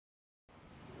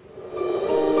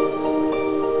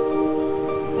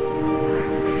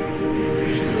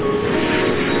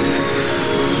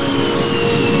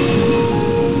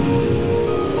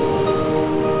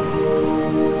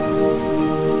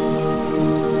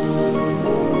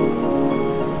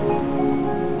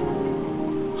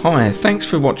Hi, thanks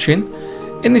for watching.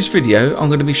 In this video I'm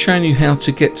going to be showing you how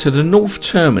to get to the North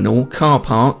Terminal car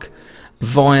park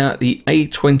via the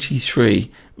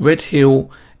A23 Redhill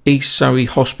East Surrey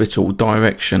Hospital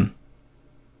direction.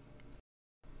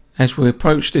 As we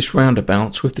approach this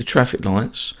roundabout with the traffic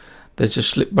lights, there's a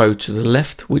slip road to the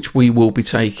left which we will be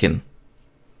taking.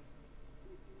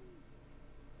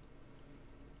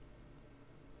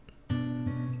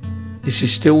 This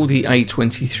is still the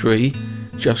A23,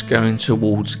 just going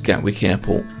towards Gatwick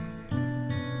Airport.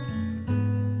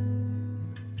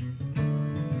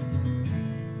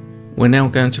 We're now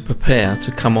going to prepare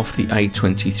to come off the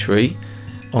A23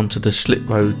 onto the slip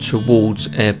road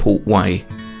towards Airport Way.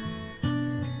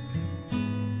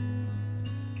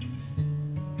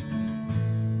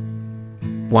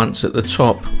 Once at the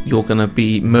top, you're going to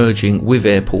be merging with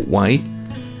Airport Way,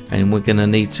 and we're going to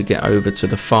need to get over to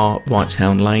the far right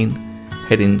hand lane,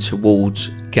 heading towards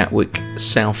Gatwick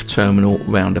South Terminal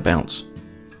roundabout.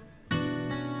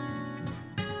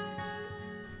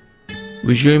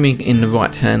 Resuming in the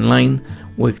right hand lane,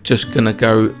 we're just going to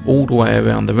go all the way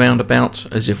around the roundabout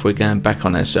as if we're going back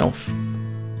on ourselves.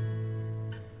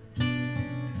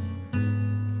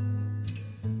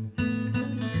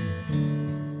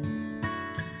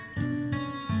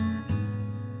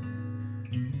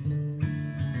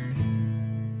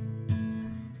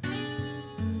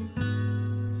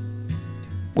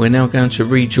 We're now going to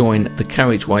rejoin the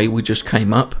carriageway we just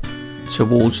came up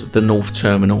towards the North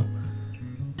Terminal.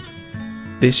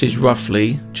 This is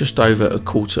roughly just over a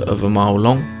quarter of a mile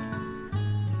long.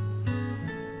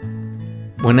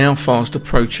 We're now fast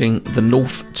approaching the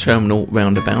North Terminal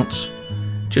roundabout.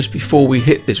 Just before we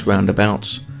hit this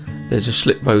roundabout, there's a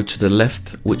slip road to the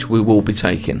left which we will be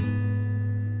taking.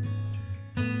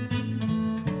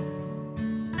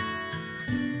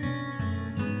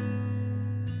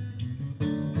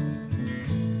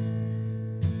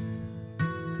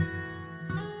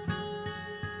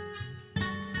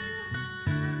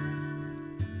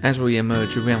 As we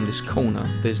emerge around this corner,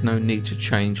 there's no need to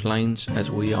change lanes as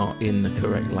we are in the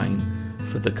correct lane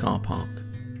for the car park.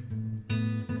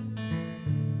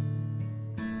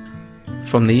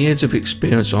 From the years of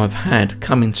experience I've had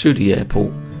coming to the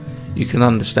airport, you can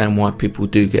understand why people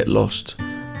do get lost,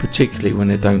 particularly when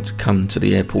they don't come to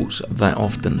the airports that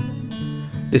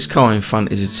often. This car in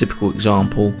front is a typical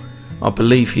example. I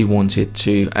believe he wanted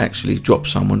to actually drop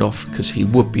someone off because he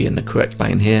would be in the correct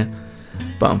lane here,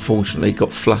 but unfortunately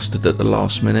got flustered at the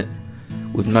last minute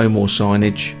with no more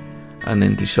signage and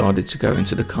then decided to go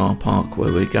into the car park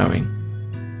where we're going.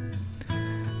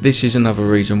 This is another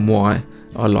reason why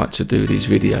I like to do these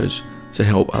videos, to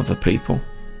help other people.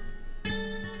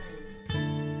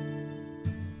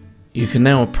 You can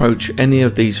now approach any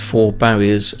of these four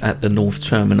barriers at the North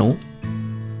Terminal.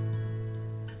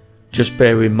 Just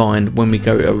bear in mind when we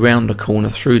go around the corner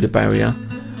through the barrier,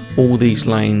 all these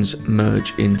lanes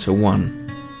merge into one.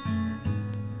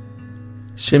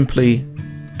 Simply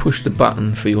push the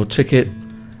button for your ticket,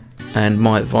 and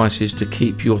my advice is to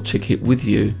keep your ticket with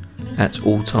you at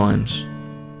all times.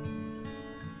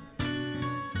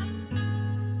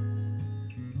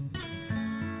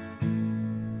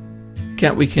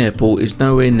 Gatwick Airport is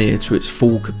nowhere near to its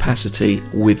full capacity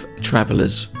with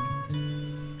travellers.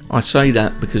 I say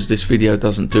that because this video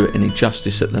doesn't do it any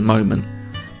justice at the moment,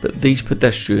 but these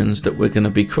pedestrians that we're going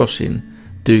to be crossing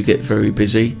do get very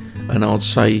busy, and I'd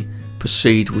say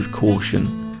proceed with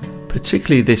caution,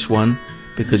 particularly this one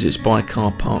because it's by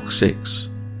car park 6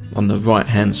 on the right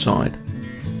hand side.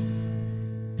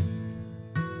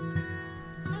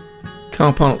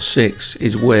 Car park 6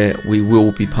 is where we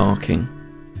will be parking.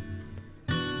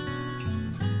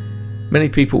 Many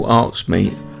people ask me,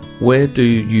 where do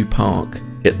you park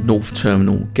at North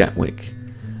Terminal Gatwick?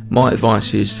 My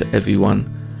advice is to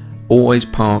everyone, always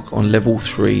park on level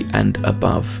 3 and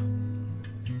above.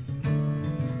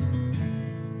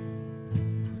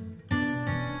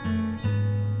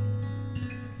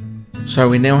 So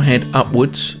we now head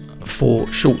upwards for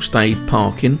short stay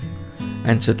parking,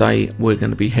 and today we're going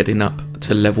to be heading up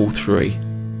to level 3.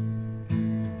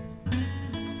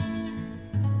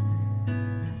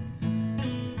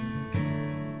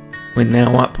 We're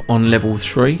now up on level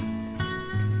 3,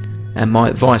 and my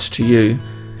advice to you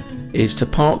is to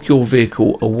park your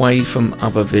vehicle away from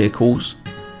other vehicles.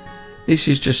 This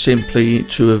is just simply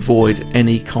to avoid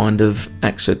any kind of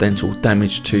accidental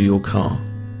damage to your car.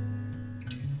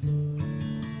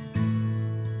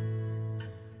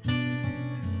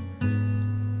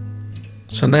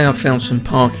 So now I've found some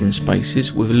parking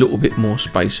spaces with a little bit more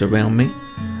space around me.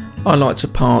 I like to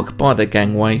park by the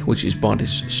gangway, which is by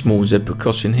this small zebra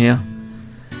crossing here.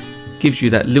 Gives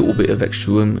you that little bit of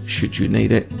extra room should you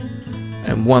need it.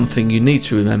 And one thing you need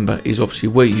to remember is obviously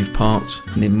where you've parked,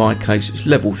 and in my case it's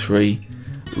level 3,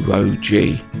 row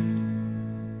G.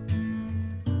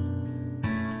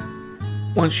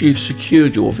 Once you've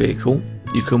secured your vehicle,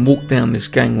 you can walk down this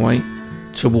gangway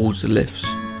towards the lifts.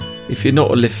 If you're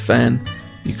not a lift fan,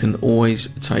 you can always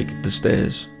take the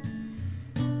stairs.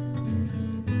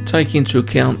 Take into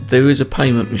account there is a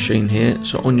payment machine here,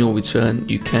 so on your return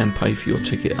you can pay for your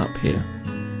ticket up here.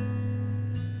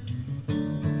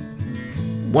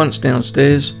 Once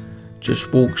downstairs,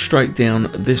 just walk straight down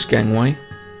this gangway.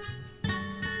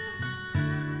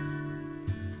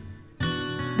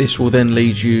 This will then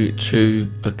lead you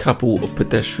to a couple of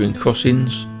pedestrian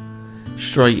crossings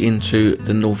straight into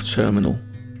the North Terminal.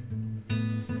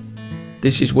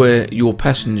 This is where your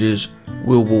passengers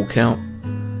will walk out,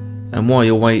 and while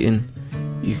you're waiting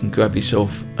you can grab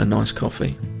yourself a nice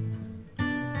coffee.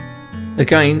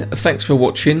 Again, thanks for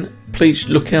watching. Please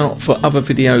look out for other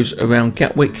videos around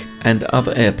Gatwick and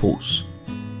other airports.